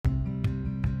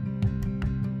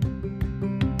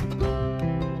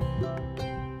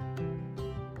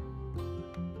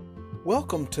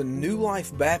Welcome to New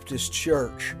Life Baptist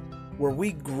Church, where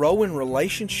we grow in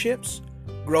relationships,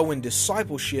 grow in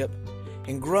discipleship,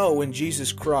 and grow in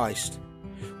Jesus Christ.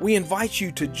 We invite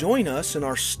you to join us in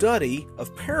our study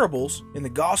of parables in the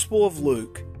Gospel of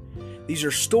Luke. These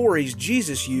are stories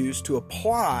Jesus used to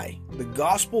apply the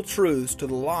gospel truths to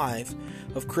the life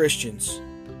of Christians.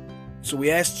 So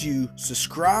we ask you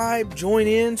subscribe, join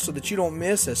in so that you don't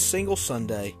miss a single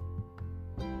Sunday.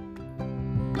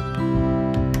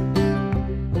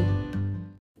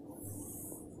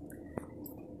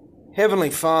 Heavenly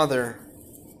Father,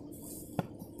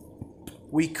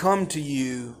 we come to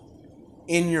you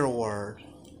in your word.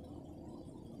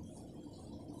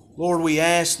 Lord, we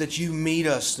ask that you meet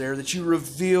us there, that you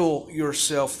reveal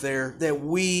yourself there, that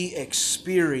we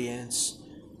experience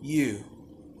you.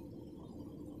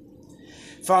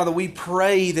 Father, we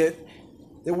pray that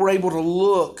we're able to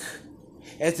look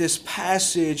at this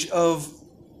passage of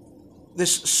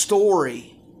this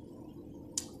story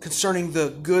concerning the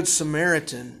Good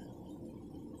Samaritan.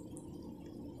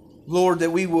 Lord,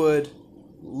 that we would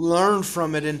learn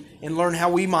from it and learn how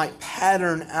we might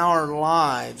pattern our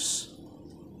lives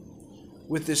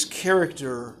with this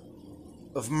character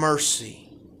of mercy.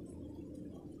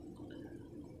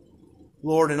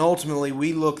 Lord, and ultimately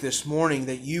we look this morning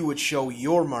that you would show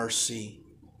your mercy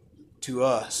to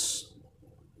us.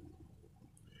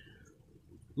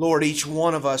 Lord, each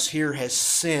one of us here has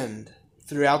sinned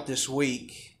throughout this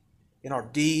week in our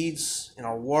deeds, in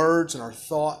our words, in our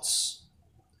thoughts.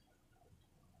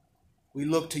 We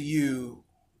look to you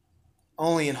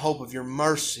only in hope of your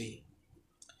mercy,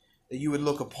 that you would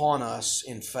look upon us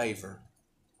in favor.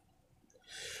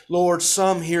 Lord,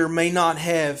 some here may not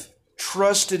have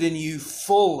trusted in you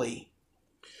fully,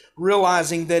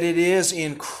 realizing that it is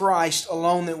in Christ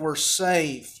alone that we're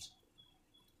saved.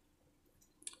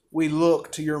 We look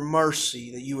to your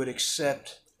mercy that you would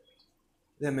accept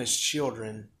them as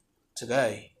children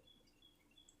today.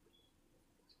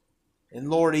 And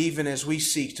Lord, even as we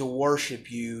seek to worship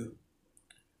you,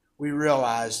 we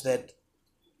realize that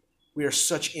we are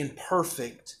such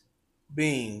imperfect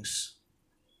beings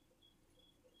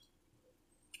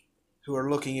who are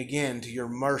looking again to your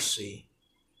mercy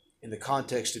in the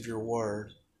context of your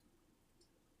word.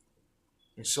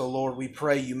 And so, Lord, we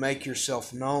pray you make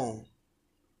yourself known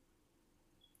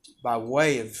by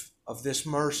way of this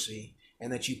mercy,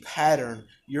 and that you pattern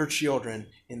your children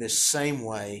in this same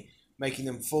way, making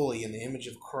them fully in the image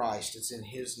of Christ. It's in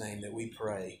His name that we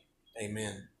pray.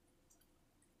 Amen.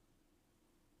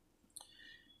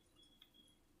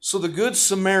 So the Good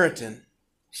Samaritan,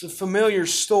 it's a familiar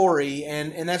story,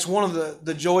 and that's one of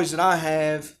the joys that I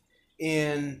have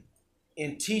in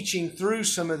teaching through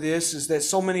some of this, is that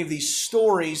so many of these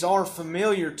stories are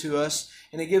familiar to us,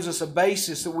 and it gives us a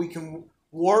basis that we can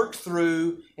work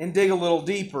through and dig a little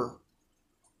deeper.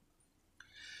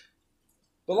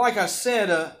 But like I said,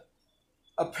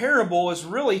 a parable is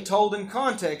really told in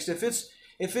context. If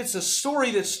it's a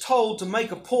story that's told to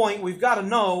make a point, we've got to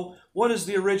know what is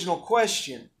the original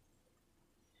question.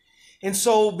 And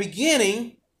so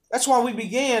that's why we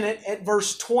began at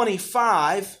verse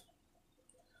 25,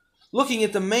 looking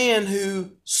at the man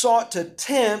who sought to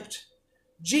tempt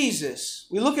Jesus.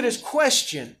 We look at his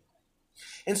question.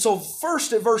 And so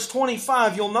first at verse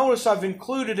 25, you'll notice I've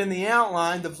included in the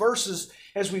outline the verses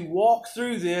as we walk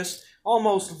through this,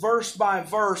 almost verse by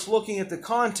verse, looking at the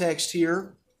context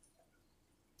here.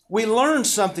 We learn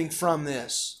something from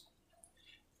this.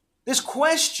 This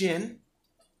question,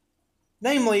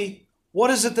 namely, what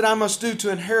is it that I must do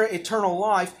to inherit eternal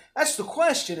life? That's the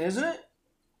question, isn't it?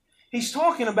 He's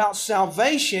talking about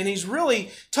salvation. He's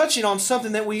really touching on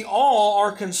something that we all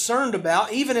are concerned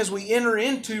about. Even as we enter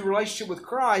into relationship with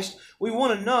Christ, we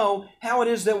want to know how it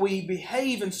is that we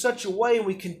behave in such a way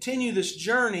we continue this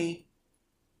journey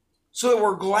so that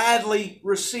we're gladly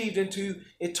received into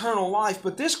eternal life.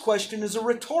 But this question is a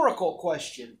rhetorical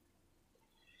question.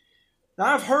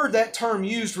 Now, I've heard that term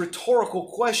used, rhetorical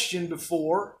question,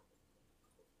 before.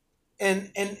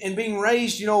 And being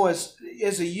raised,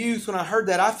 as a youth, when I heard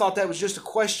that, I thought that was just a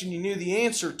question you knew the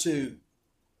answer to.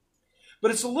 But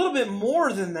it's a little bit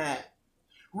more than that.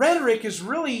 Rhetoric is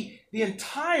really the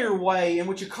entire way in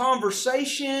which a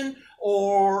conversation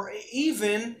or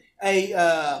even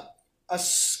a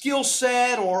skill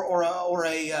set or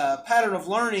a pattern of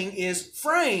learning is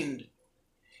framed.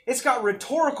 It's got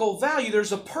rhetorical value.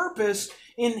 There's a purpose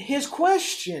in his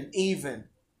question even.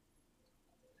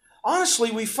 Honestly,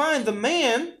 we find the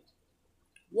man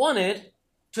wanted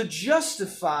to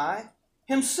justify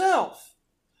himself.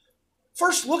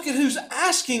 First, look at who's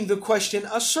asking the question,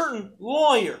 a certain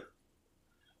lawyer.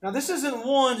 Now, this isn't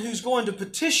one who's going to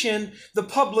petition the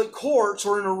public courts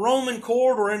or in a Roman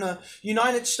court or in a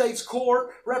United States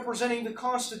court representing the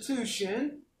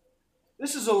Constitution.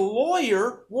 This is a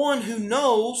lawyer, one who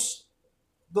knows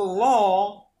the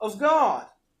law of God.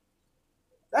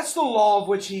 That's the law of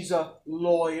which he's a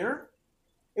lawyer.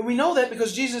 And we know that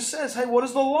because Jesus says, hey, what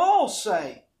does the law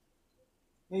say?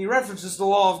 And he references the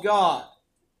law of God.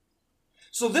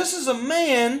 So this is a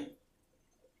man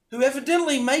who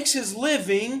evidently makes his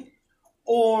living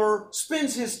or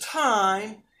spends his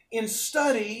time in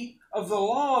study of the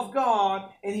law of God,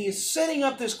 and he is setting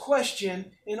up this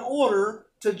question in order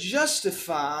to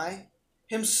justify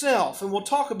himself. And we'll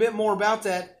talk a bit more about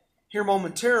that here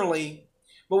momentarily,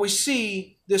 but we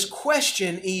see this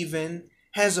question even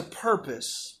has a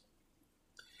purpose.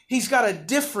 He's got a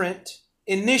different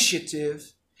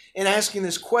initiative in asking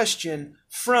this question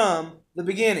from the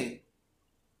beginning.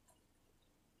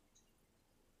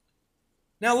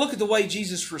 Now look at the way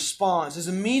Jesus responds, his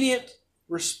immediate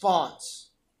response.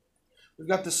 We've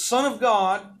got the Son of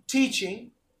God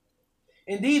teaching.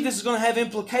 Indeed, this is going to have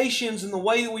implications in the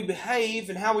way that we behave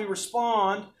and how we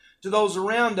respond to those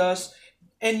around us.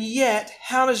 And yet,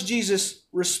 how does Jesus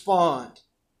respond?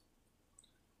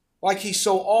 Like he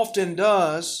so often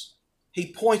does,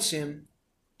 he points him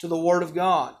to the Word of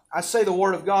God. I say the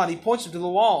Word of God, he points him to the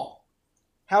law.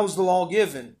 How is the law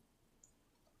given?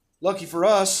 Lucky for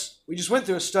us, we just went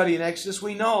through a study in Exodus.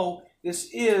 We know this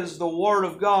is the Word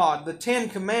of God. The Ten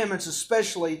Commandments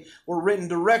especially were written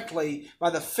directly by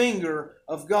the finger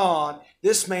of God.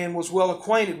 This man was well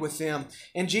acquainted with them.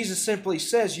 And Jesus simply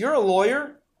says, you're a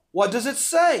lawyer. What does it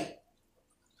say?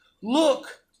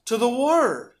 Look to the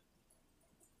Word.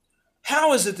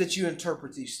 How is it that you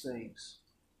interpret these things?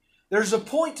 There's a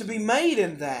point to be made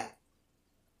in that.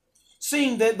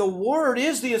 Seeing that the Word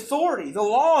is the authority. The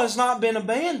law has not been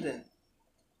abandoned.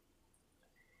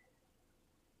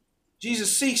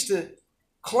 Jesus seeks to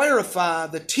clarify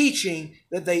the teaching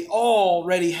that they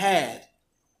already had.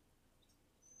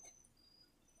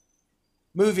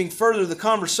 Moving further, the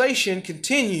conversation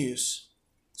continues.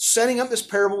 Setting up this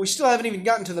parable. We still haven't even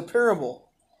gotten to the parable.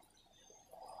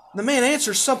 The man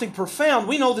answers something profound.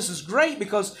 We know this is great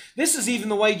because this is even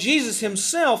the way Jesus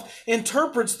himself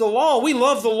interprets the law. We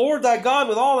love the Lord thy God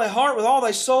with all thy heart, with all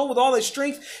thy soul, with all thy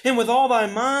strength, and with all thy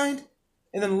mind.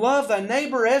 And then love thy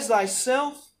neighbor as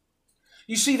thyself.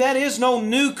 You see, that is no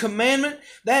new commandment.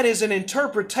 That is an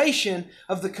interpretation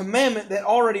of the commandment that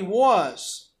already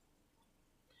was.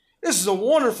 This is a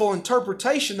wonderful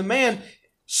interpretation. The man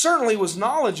certainly was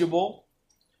knowledgeable.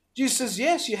 Jesus says,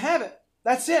 yes, you have it.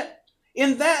 That's it.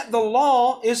 In that, the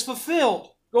law is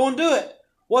fulfilled. Go and do it.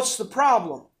 What's the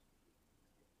problem?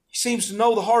 He seems to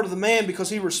know the heart of the man because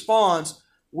he responds,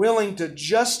 willing to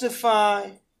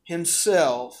justify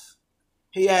himself.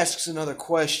 He asks another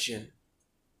question.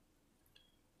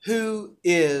 Who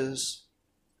is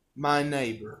my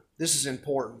neighbor? This is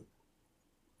important.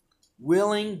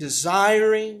 Willing,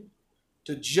 desiring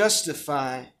to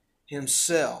justify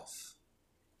himself.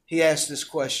 He asks this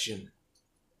question.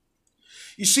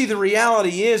 You see, the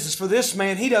reality is for this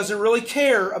man, he doesn't really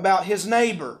care about his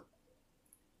neighbor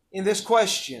in this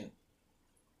question.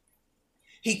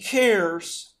 He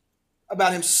cares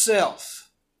about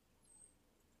himself.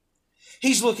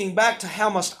 He's looking back to how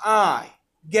must I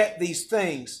get these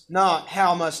things, not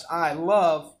how must I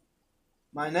love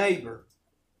my neighbor.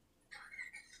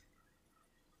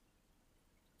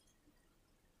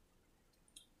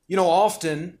 You know,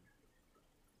 often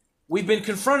we've been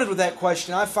confronted with that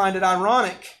question. I find it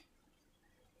ironic.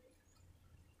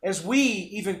 As we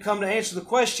even come to answer the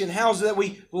question, how is it that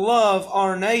we love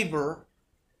our neighbor?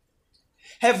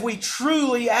 Have we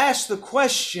truly asked the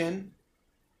question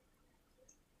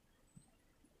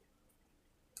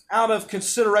out of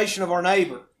consideration of our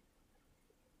neighbor?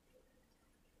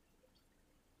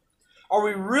 Are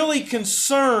we really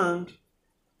concerned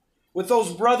with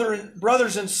those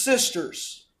brothers and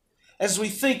sisters as we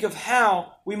think of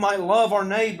how we might love our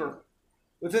neighbor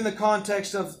within the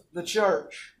context of the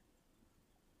church?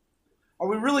 Are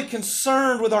we really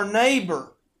concerned with our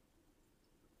neighbor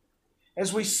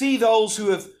as we see those who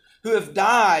have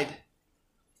died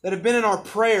that have been in our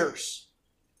prayers?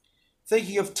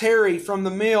 Thinking of Terry from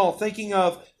the mill, thinking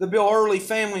of the Bill Early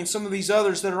family and some of these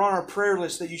others that are on our prayer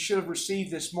list that you should have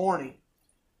received this morning.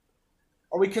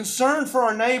 Are we concerned for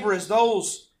our neighbor as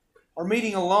those are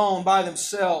meeting alone by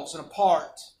themselves and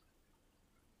apart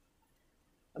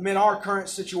amid our current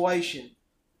situation?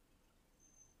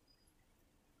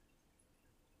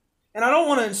 And I don't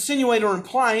want to insinuate or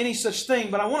imply any such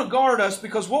thing, but I want to guard us,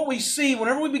 because what we see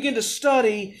whenever we begin to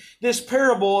study this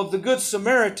parable of the Good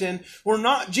Samaritan,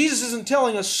 Jesus isn't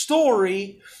telling a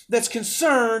story that's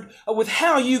concerned with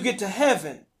how you get to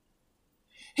heaven.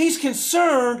 He's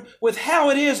concerned with how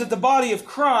it is that the body of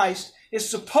Christ is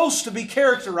supposed to be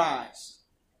characterized.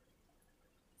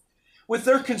 With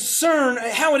their concern,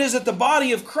 how it is that the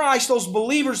body of Christ, those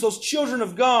believers, those children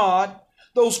of God,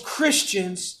 those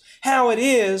Christians, how it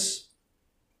is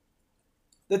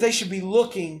that they should be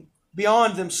looking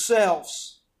beyond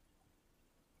themselves.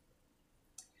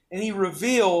 And he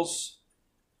reveals,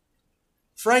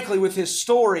 frankly, with his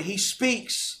story, he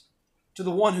speaks to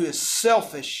the one who is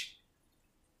selfish,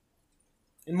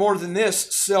 and more than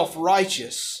this,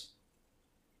 self-righteous.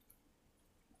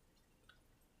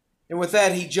 And with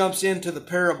that, he jumps into the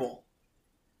parable.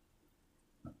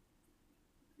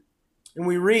 And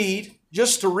we read,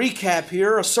 just to recap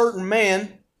here, a certain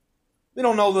man. We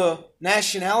don't know the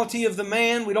nationality of the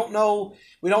man. We don't know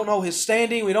his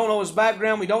standing. We don't know his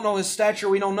background. We don't know his stature.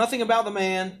 We know nothing about the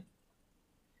man.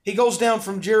 He goes down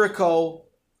from Jerusalem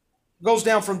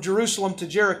to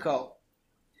Jericho.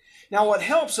 Now, what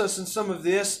helps us in some of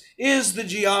this is the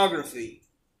geography.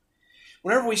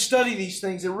 Whenever we study these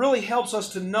things, it really helps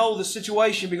us to know the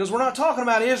situation, because we're not talking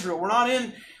about Israel. We're not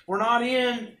in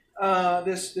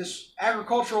this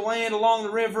agricultural land along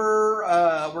the river.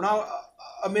 We're not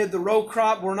amid the row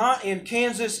crop. We're not in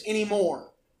Kansas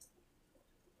anymore.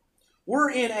 We're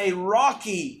in a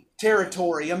rocky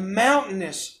territory, a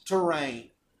mountainous terrain.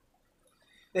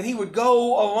 That he would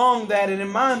go along that, and in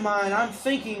my mind, I'm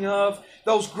thinking of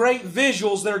those great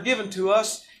visuals that are given to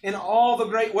us in all the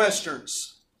great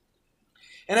westerns.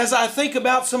 And as I think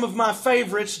about some of my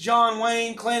favorites, John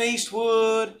Wayne, Clint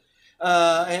Eastwood,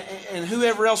 and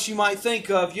whoever else you might think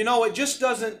of, it just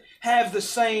doesn't have the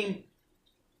same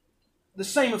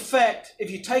effect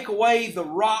if you take away the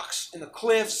rocks and the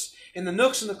cliffs and the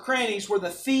nooks and the crannies where the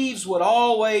thieves would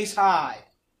always hide.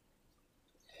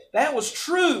 That was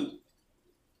true.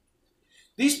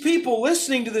 These people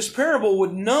listening to this parable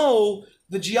would know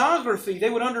the geography. They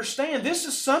would understand this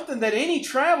is something that any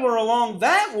traveler along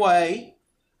that way,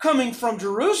 coming from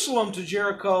Jerusalem to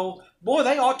Jericho, boy,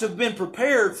 they ought to have been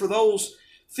prepared for those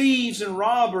thieves and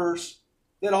robbers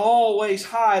that always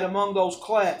hide among those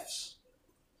clefts.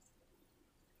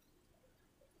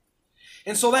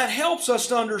 And so that helps us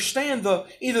to understand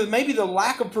either maybe the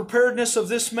lack of preparedness of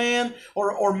this man,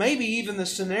 or maybe even the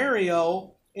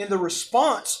scenario in the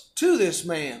response to this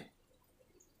man.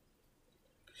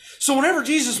 So whenever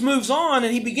Jesus moves on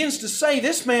and he begins to say,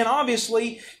 this man,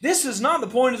 obviously, this is not the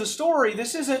point of the story.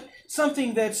 This isn't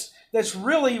something that's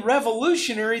really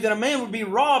revolutionary, that a man would be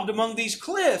robbed among these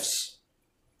cliffs.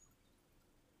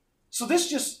 So this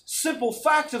just simple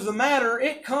fact of the matter,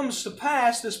 it comes to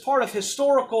pass, this part of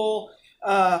historical,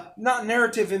 not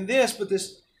narrative in this, but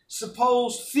this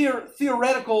supposed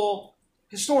theoretical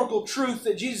historical truth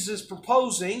that Jesus is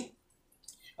proposing.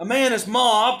 A man is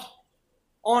mobbed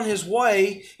on his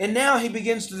way, and now he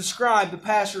begins to describe the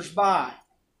passers-by.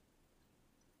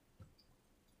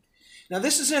 Now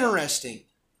this is interesting,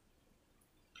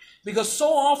 because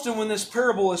so often when this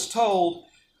parable is told,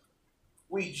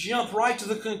 we jump right to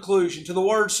the conclusion, to the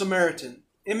word Samaritan.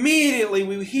 Immediately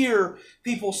we hear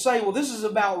people say, well, this is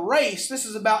about race, this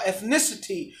is about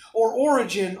ethnicity, or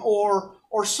origin, or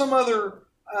some other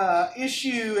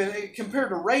issue compared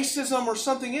to racism or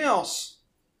something else.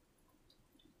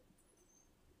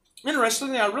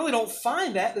 Interestingly, I really don't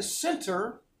find that the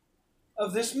center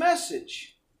of this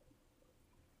message.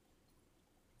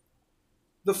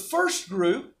 The first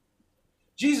group,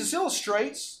 Jesus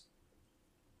illustrates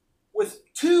with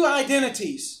two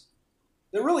identities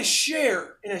that really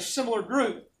share in a similar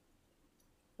group.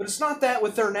 But it's not that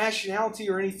with their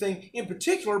nationality or anything in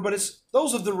particular, but it's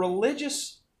those of the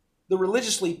religiously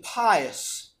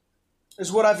pious,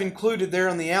 is what I've included there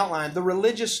on the outline. The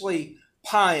religiously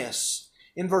pious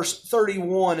in verse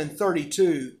 31 and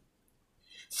 32.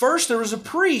 First, there was a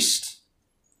priest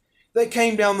that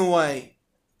came down the way.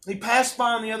 He passed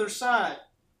by on the other side.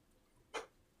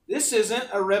 This isn't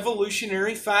a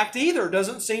revolutionary fact either. It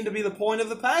doesn't seem to be the point of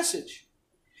the passage.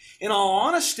 In all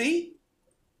honesty,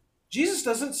 Jesus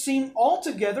doesn't seem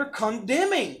altogether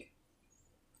condemning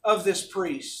of this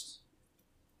priest.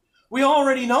 We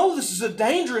already know this is a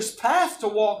dangerous path to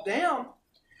walk down,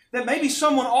 that maybe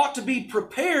someone ought to be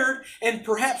prepared and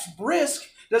perhaps brisk,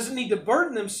 doesn't need to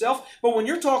burden himself. But when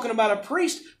you're talking about a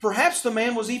priest, perhaps the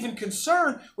man was even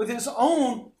concerned with his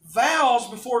own vows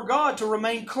before God to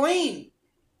remain clean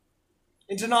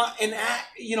and to not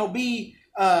be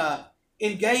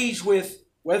engaged with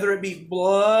Whether it be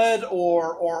blood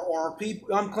or people,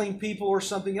 unclean people or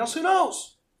something else, who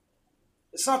knows?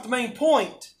 It's not the main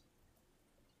point.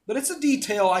 But it's a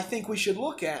detail I think we should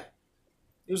look at.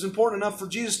 It was important enough for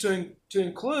Jesus to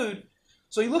include.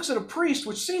 So he looks at a priest,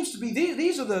 which seems to be,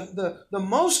 these are the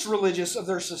most religious of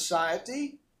their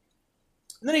society.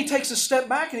 And then he takes a step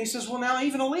back and he says, well, now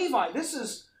even a Levite, this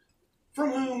is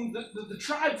from whom, the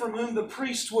tribe from whom the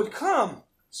priest would come.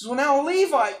 He says, well, now a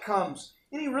Levite comes.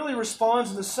 And he really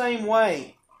responds in the same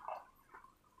way.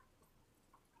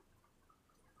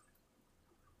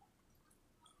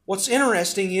 What's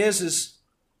interesting is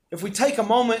if we take a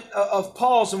moment of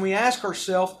pause and we ask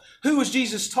ourselves, who was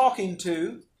Jesus talking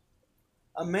to?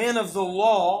 A man of the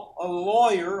law, a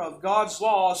lawyer of God's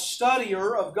law, a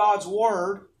studier of God's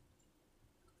Word.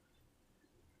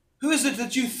 Who is it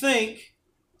that you think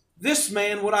this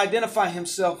man would identify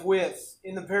himself with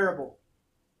in the parable?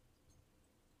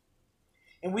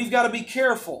 And we've got to be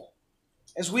careful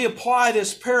as we apply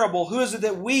this parable. Who is it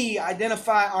that we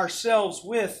identify ourselves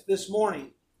with this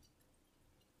morning?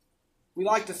 We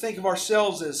like to think of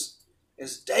ourselves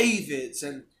as Davids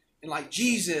and like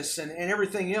Jesus and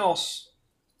everything else.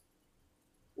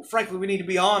 Well, frankly, we need to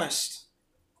be honest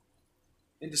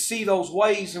and to see those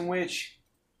ways in which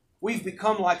we've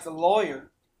become like the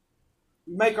lawyer.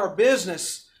 We make our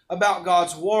business about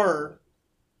God's Word,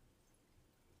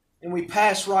 and we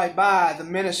pass right by the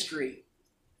ministry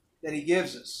that He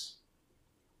gives us.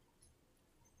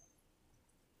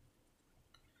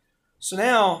 So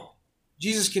now,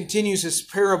 Jesus continues His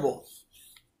parable.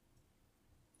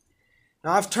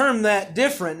 Now, I've termed that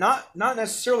different, not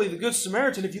necessarily the Good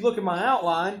Samaritan. If you look at my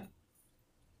outline,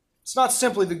 it's not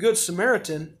simply the Good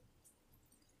Samaritan,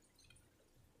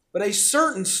 but a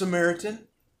certain Samaritan.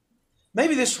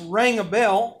 Maybe this rang a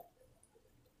bell.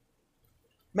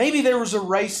 Maybe there was a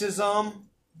racism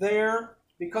there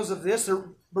because of this,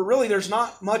 but really there's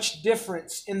not much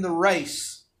difference in the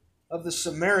race of the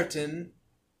Samaritan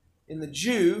and the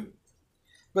Jew,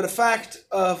 but a fact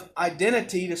of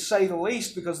identity, to say the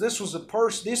least, because this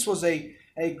was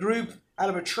a group out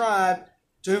of a tribe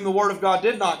to whom the Word of God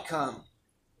did not come.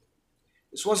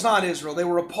 This was not Israel. They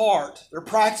were apart. Their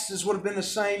practices would have been the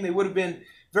same. They would have been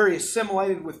very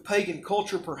assimilated with pagan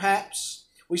culture, perhaps.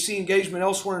 We see engagement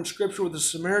elsewhere in Scripture with the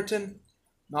Samaritan.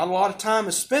 Not a lot of time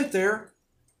is spent there.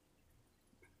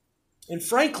 And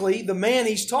frankly, the man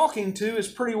he's talking to is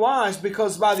pretty wise,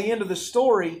 because by the end of the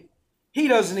story, he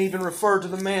doesn't even refer to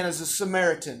the man as a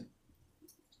Samaritan.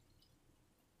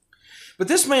 But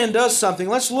this man does something.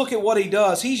 Let's look at what he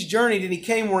does. He's journeyed and he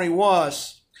came where he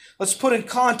was. Let's put in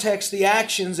context the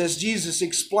actions as Jesus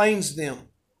explains them.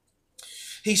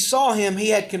 He saw him, he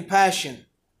had compassion.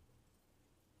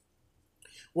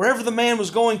 Wherever the man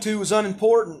was going to was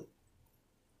unimportant.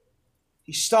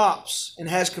 He stops and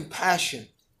has compassion.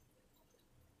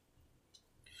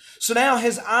 So now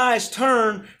his eyes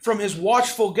turn from his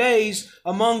watchful gaze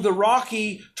among the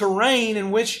rocky terrain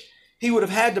in which he would have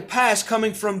had to pass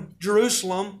coming from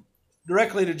Jerusalem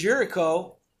directly to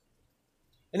Jericho,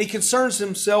 and he concerns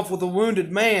himself with a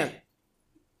wounded man.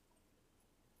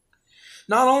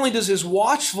 Not only does his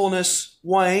watchfulness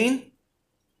wane,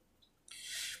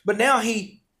 but now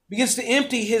he begins to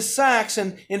empty his sacks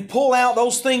and pull out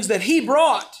those things that he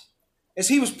brought as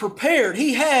he was prepared.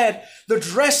 He had the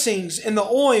dressings and the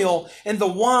oil and the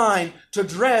wine to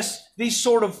dress these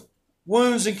sort of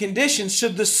wounds and conditions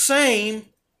should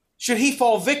he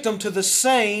fall victim to the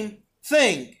same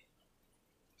thing.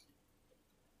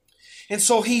 And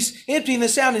so he's emptying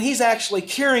this out, and he's actually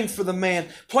caring for the man,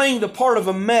 playing the part of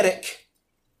a medic,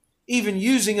 even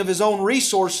using of his own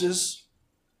resources.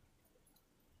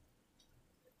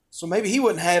 So maybe he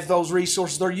wouldn't have those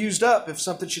resources. They're used up if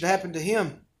something should happen to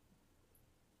him.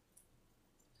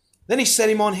 Then he set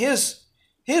him on his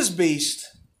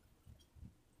beast.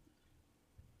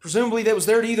 Presumably that was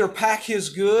there to either pack his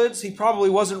goods. He probably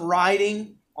wasn't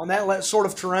riding on that sort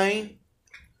of terrain.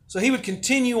 So he would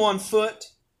continue on foot,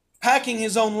 packing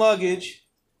his own luggage,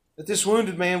 that this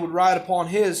wounded man would ride upon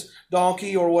his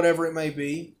donkey or whatever it may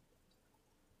be.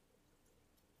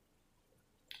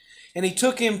 And he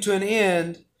took him to an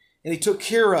end, and he took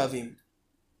care of him.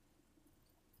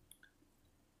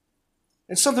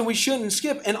 It's something we shouldn't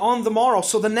skip. And on the morrow,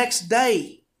 so the next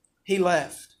day, he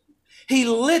left. He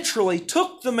literally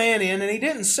took the man in, and he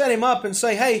didn't set him up and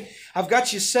say, hey, I've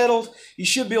got you settled. You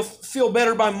should feel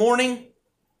better by morning.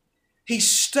 He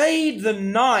stayed the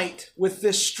night with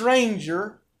this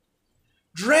stranger,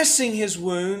 dressing his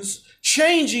wounds,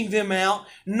 changing them out,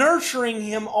 nurturing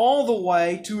him all the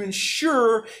way to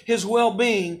ensure his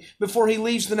well-being before he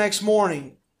leaves the next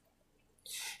morning.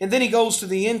 And then he goes to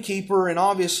the innkeeper, and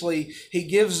obviously he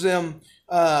gives them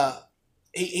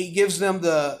he gives them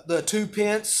the 2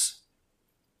 pence,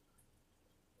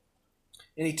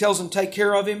 and he tells them take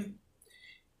care of him.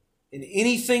 And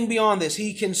anything beyond this,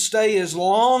 he can stay as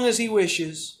long as he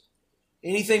wishes.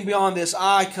 Anything beyond this,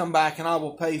 I come back and I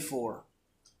will pay for.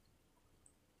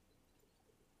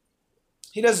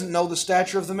 He doesn't know the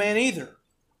stature of the man either.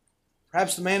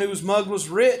 Perhaps the man who was mugged was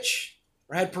rich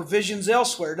or had provisions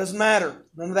elsewhere. It doesn't matter.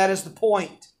 None of that is the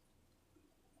point.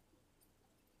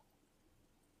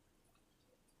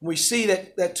 We see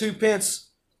that 2 pence,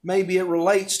 maybe it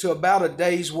relates to about a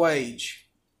day's wage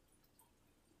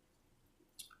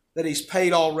that he's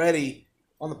paid already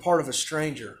on the part of a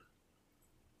stranger.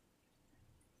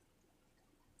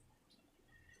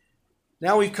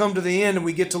 Now we've come to the end and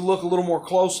we get to look a little more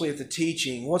closely at the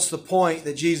teaching. What's the point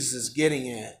that Jesus is getting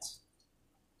at?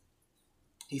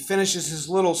 He finishes his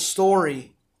little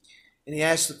story and he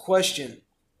asks the question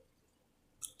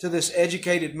to this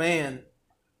educated man,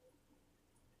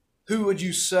 who would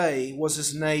you say was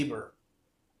his neighbor?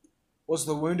 Was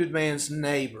the wounded man's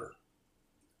neighbor?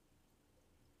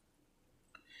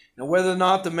 Now, whether or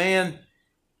not the man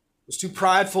was too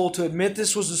prideful to admit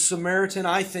this was a Samaritan,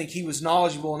 I think he was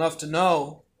knowledgeable enough to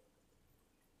know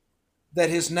that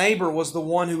his neighbor was the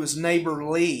one who was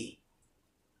neighborly.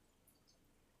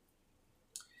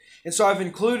 And so I've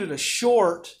included a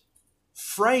short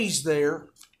phrase there,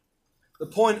 the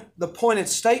pointed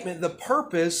statement, the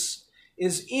purpose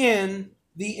is in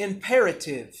the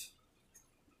imperative.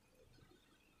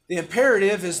 The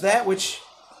imperative is that which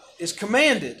is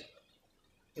commanded.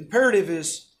 Imperative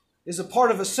is a part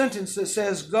of a sentence that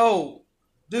says go,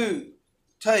 do,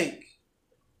 take,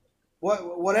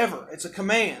 whatever. It's a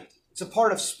command. It's a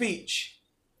part of speech.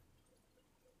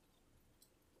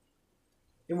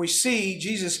 And we see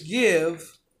Jesus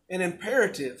give an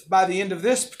imperative by the end of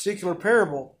this particular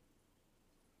parable.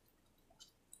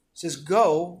 It says,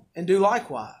 go and do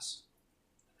likewise.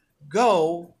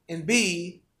 Go and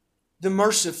be the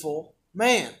merciful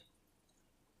man.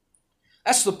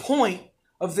 That's the point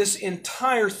of this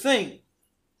entire thing.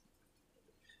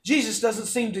 Jesus doesn't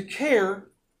seem to care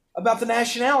about the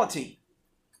nationality.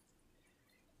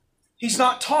 He's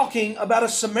not talking about a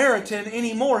Samaritan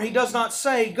anymore. He does not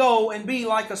say, go and be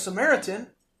like a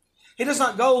Samaritan. He does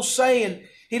not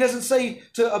he doesn't say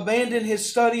to abandon his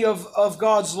study of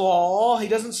God's law. He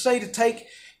doesn't say to take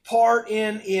part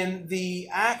in the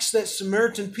acts that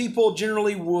Samaritan people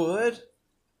generally would.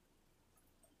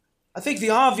 I think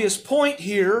the obvious point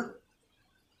here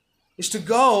is to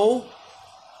go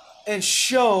and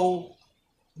show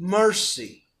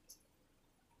mercy.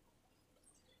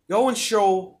 Go and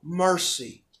show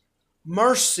mercy.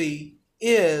 Mercy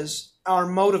is our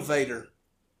motivator.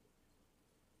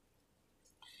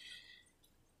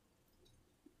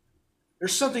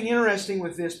 There's something interesting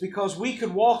with this because we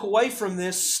could walk away from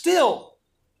this still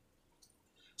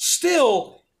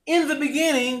in the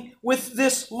beginning with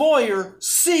this lawyer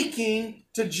seeking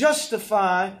to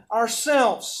justify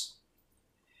ourselves.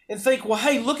 And think, well,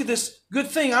 hey, look at this good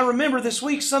thing. I remember this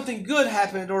week something good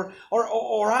happened, or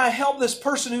I helped this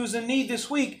person who was in need this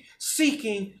week,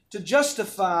 seeking to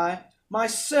justify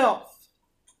myself.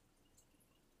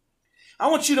 I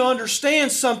want you to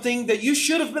understand something that you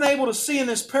should have been able to see in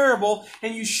this parable,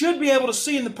 and you should be able to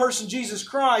see in the person Jesus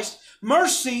Christ.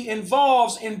 Mercy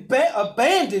involves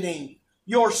abandoning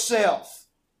yourself.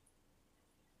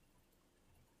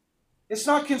 It's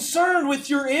not concerned with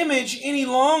your image any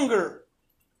longer.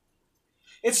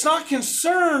 It's not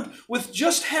concerned with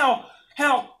just how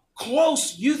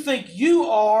close you think you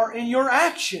are in your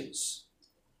actions.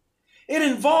 It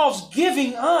involves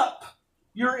giving up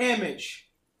your image.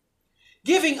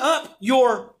 Giving up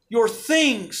your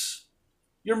things,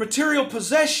 your material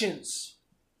possessions.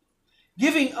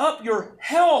 Giving up your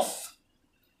health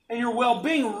and your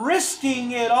well-being,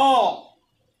 risking it all.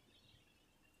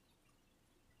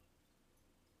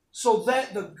 So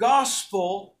that the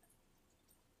gospel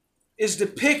is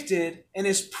depicted and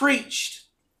is preached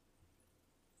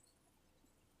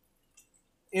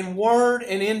in word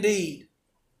and in deed.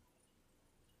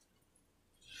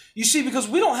 You see, because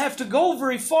we don't have to go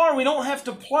very far. We don't have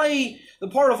to play the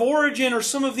part of Origen or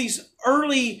some of these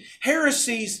early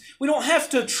heresies. We don't have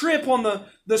to trip on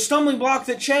the stumbling block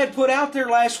that Chad put out there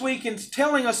last week and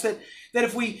telling us that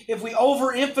if we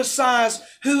overemphasize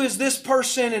who is this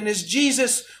person and is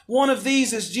Jesus one of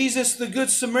these, is Jesus the Good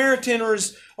Samaritan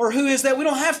or who is that? We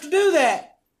don't have to do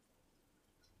that.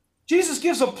 Jesus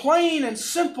gives a plain and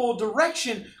simple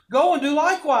direction. Go and do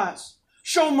likewise.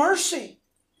 Show mercy.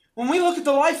 When we look at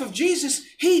the life of Jesus,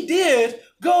 He did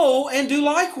go and do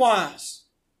likewise.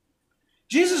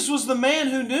 Jesus was the man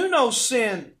who knew no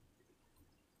sin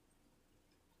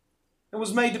and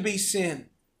was made to be sin.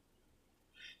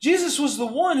 Jesus was the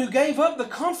one who gave up the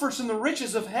comforts and the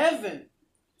riches of heaven.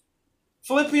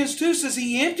 Philippians 2 says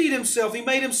He emptied Himself. He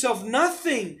made Himself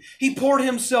nothing. He poured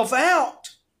Himself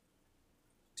out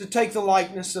to take the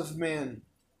likeness of men.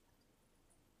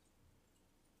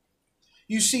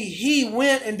 You see, He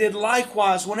went and did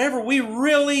likewise. Whenever we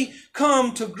really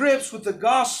come to grips with the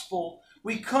gospel,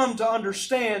 we come to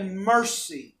understand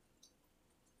mercy.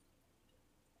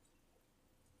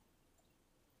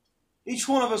 Each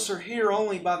one of us are here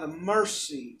only by the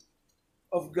mercy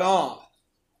of God.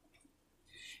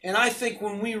 And I think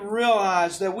when we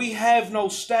realize that we have no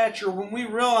stature, when we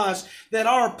realize that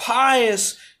our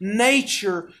pious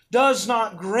nature does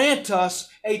not grant us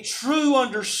a true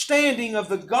understanding of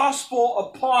the gospel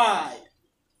applied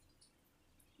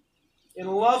in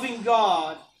loving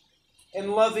God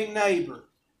and loving neighbor.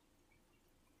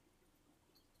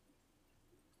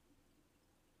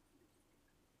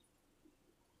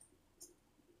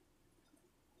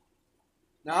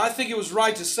 Now, I think it was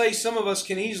right to say some of us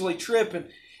can easily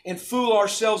trip and fool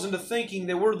ourselves into thinking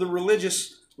that we're the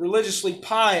religiously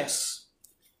pious.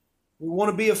 We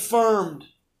want to be affirmed.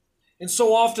 And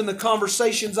so often the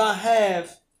conversations I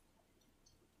have,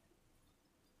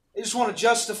 they just want to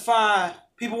justify,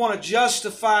 people want to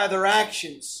justify their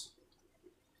actions.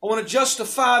 I want to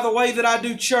justify the way that I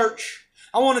do church.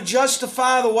 I want to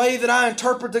justify the way that I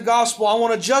interpret the gospel. I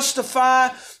want to justify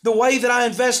the way that I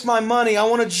invest my money. I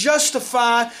want to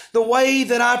justify the way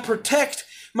that I protect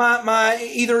my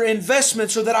either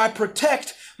investments or that I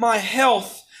protect my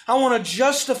health. I want to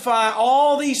justify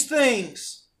all these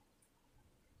things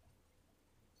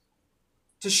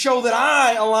to show that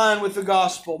I align with the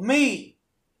gospel. Me.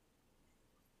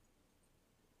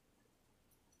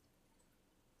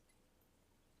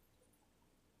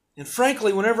 And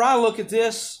frankly, whenever I look at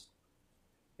this,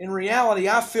 in reality,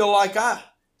 I feel like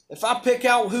if I pick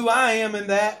out who I am in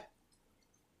that,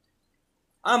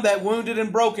 I'm that wounded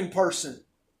and broken person.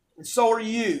 And so are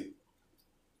you.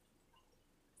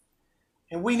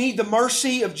 And we need the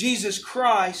mercy of Jesus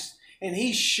Christ, and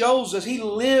He shows us, He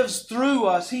lives through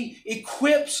us, He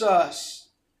equips us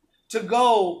to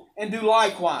go and do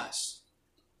likewise.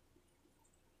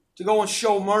 To go and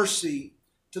show mercy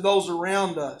to those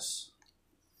around us.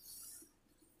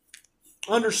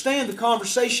 Understand the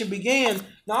conversation began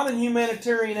not in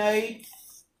humanitarian aid,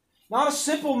 not a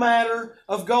simple matter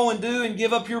of go and do and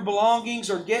give up your belongings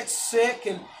or get sick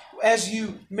and as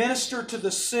you minister to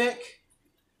the sick.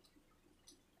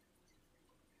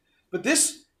 But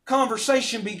this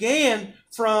conversation began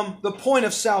from the point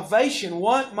of salvation.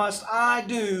 What must I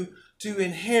do to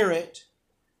inherit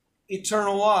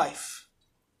eternal life?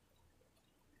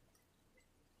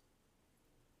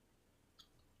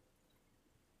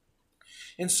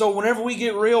 And so whenever we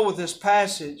get real with this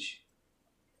passage,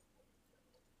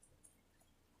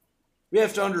 we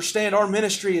have to understand our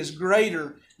ministry is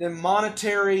greater than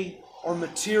monetary or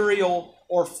material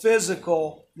or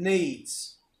physical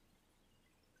needs.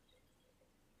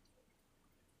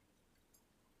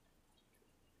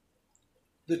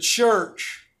 The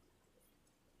church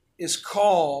is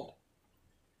called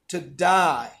to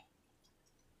die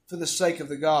for the sake of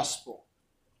the gospel.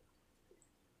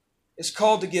 It's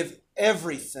called to give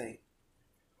everything.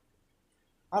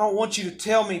 I don't want you to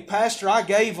tell me, Pastor, I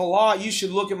gave a lot. You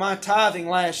should look at my tithing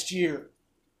last year.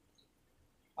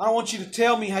 I don't want you to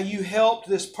tell me how you helped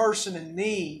this person in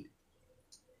need.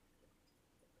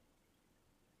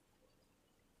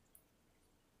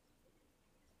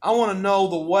 I want to know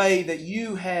the way that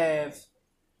you have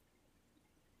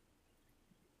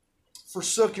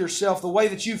forsook yourself, the way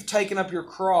that you've taken up your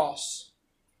cross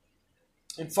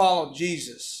and followed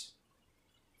Jesus.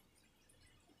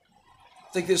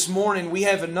 I think this morning we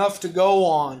have enough to go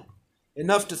on,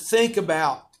 enough to think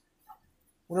about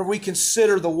whenever we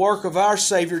consider the work of our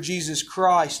Savior Jesus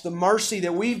Christ, the mercy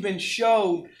that we've been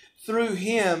shown through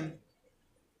Him.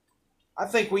 I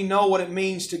think we know what it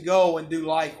means to go and do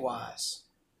likewise.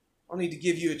 I don't need to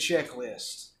give you a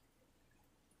checklist.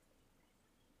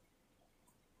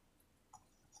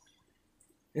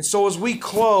 And so as we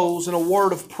close in a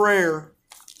word of prayer,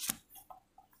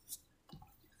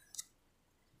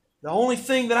 the only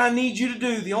thing that I need you to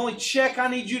do, the only check I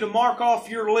need you to mark off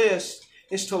your list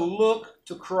is to look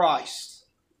to Christ.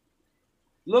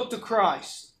 Look to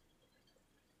Christ.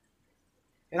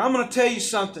 And I'm going to tell you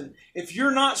something. If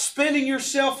you're not spending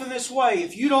yourself in this way,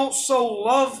 if you don't so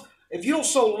love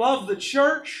the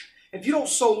church, if you don't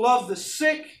so love the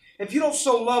sick, if you don't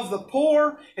so love the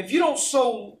poor, if you don't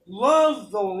so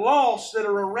love the lost that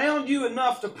are around you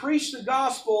enough to preach the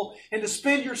gospel and to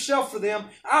spend yourself for them,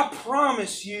 I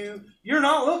promise you, you're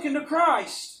not looking to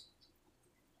Christ.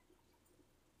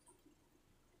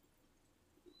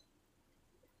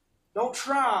 Don't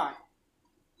try.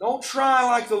 Don't try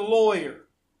like the lawyer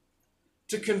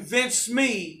to convince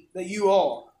me that you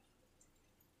are.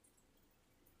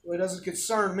 Well, it doesn't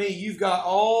concern me. You've got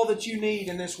all that you need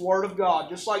in this Word of God.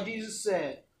 Just like Jesus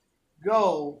said,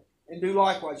 go and do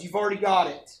likewise. You've already got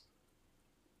it.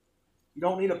 You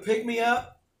don't need a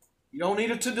pick-me-up. You don't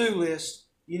need a to-do list.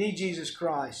 You need Jesus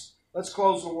Christ. Let's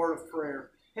close in a word of prayer.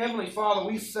 Heavenly Father,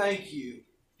 we thank you.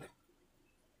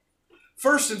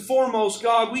 First and foremost,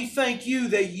 God, we thank you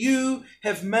that you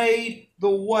have made the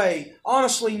way.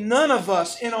 Honestly, none of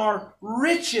us in our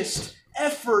richest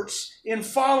efforts in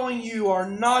following you are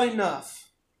not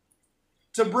enough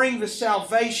to bring the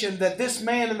salvation that this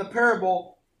man in the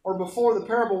parable, or before the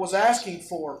parable, was asking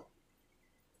for.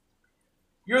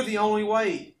 You're the only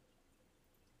way.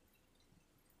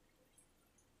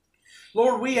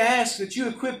 Lord, we ask that you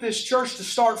equip this church to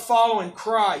start following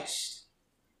Christ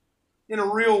in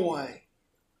a real way.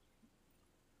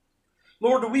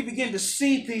 Lord, that we begin to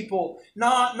see people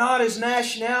not as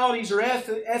nationalities or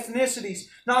ethnicities,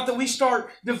 not that we start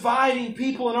dividing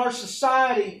people in our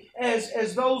society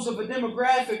as those of a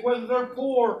demographic, whether they're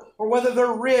poor or whether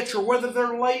they're rich or whether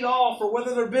they're laid off or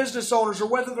whether they're business owners or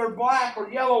whether they're black or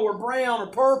yellow or brown or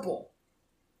purple.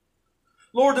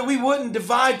 Lord, that we wouldn't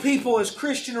divide people as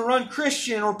Christian or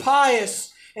unchristian or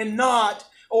pious and not,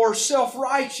 or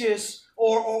self-righteous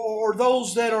or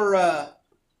those that are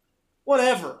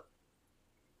whatever.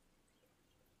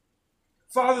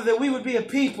 Father, that we would be a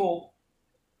people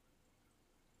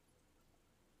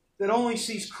that only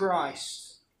sees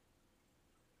Christ.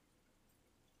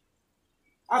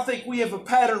 I think we have a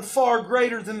pattern far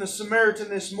greater than the Samaritan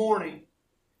this morning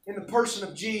in the person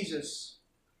of Jesus.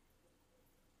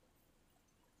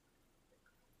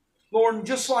 Lord, and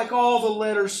just like all the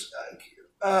letters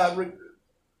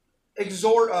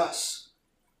exhort us,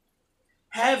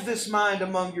 have this mind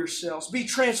among yourselves. Be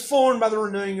transformed by the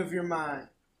renewing of your mind.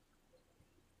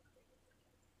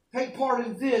 Take part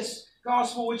in this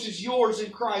gospel which is yours in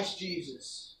Christ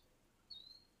Jesus.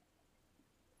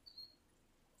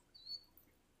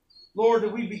 Lord,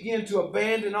 that we begin to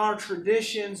abandon our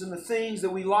traditions and the things that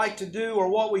we like to do or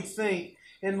what we think.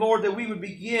 And Lord, that we would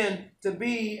begin to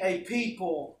be a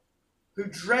people who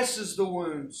dresses the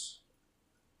wounds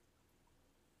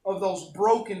of those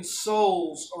broken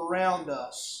souls around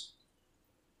us,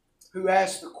 who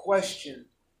ask the question,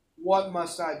 what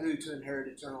must I do to inherit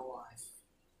eternal life?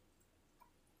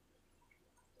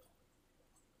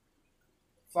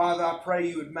 Father, I pray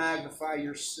you would magnify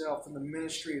yourself in the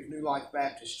ministry of New Life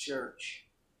Baptist Church.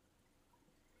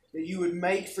 That you would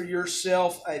make for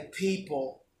yourself a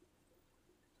people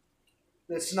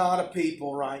that's not a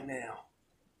people right now.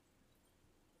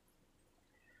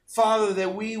 Father,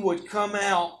 that we would come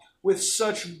out with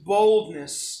such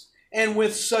boldness and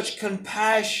with such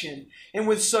compassion and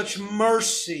with such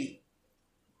mercy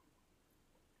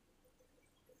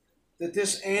that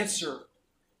this answer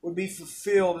would be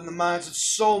fulfilled in the minds of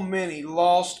so many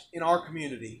lost in our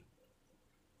community.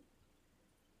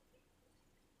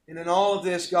 And in all of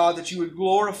this, God, that you would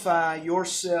glorify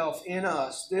yourself in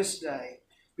us this day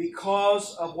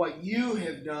because of what you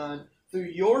have done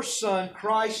through your Son,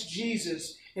 Christ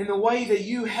Jesus, in the way that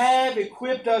you have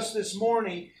equipped us this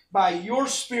morning by your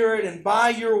Spirit and by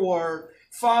your Word.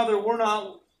 Father, we're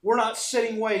not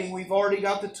sitting waiting. We've already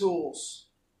got the tools.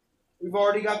 We've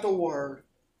already got the Word.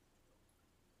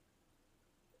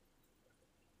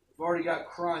 We've already got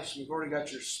Christ. We've already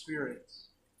got your Spirit.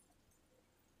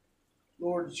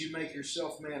 Lord, that you make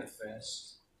yourself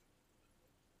manifest.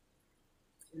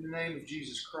 In the name of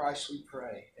Jesus Christ we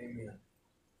pray. Amen.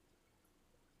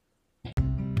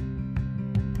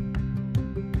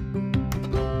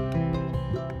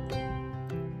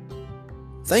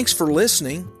 Thanks for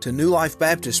listening to New Life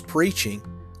Baptist Preaching.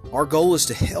 Our goal is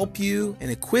to help you and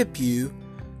equip you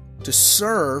to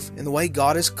serve in the way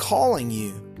God is calling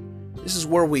you. This is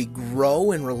where we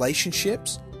grow in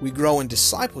relationships, we grow in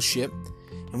discipleship,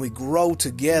 and we grow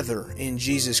together in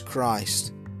Jesus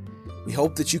Christ. We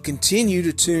hope that you continue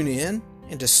to tune in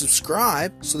and to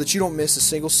subscribe so that you don't miss a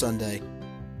single Sunday.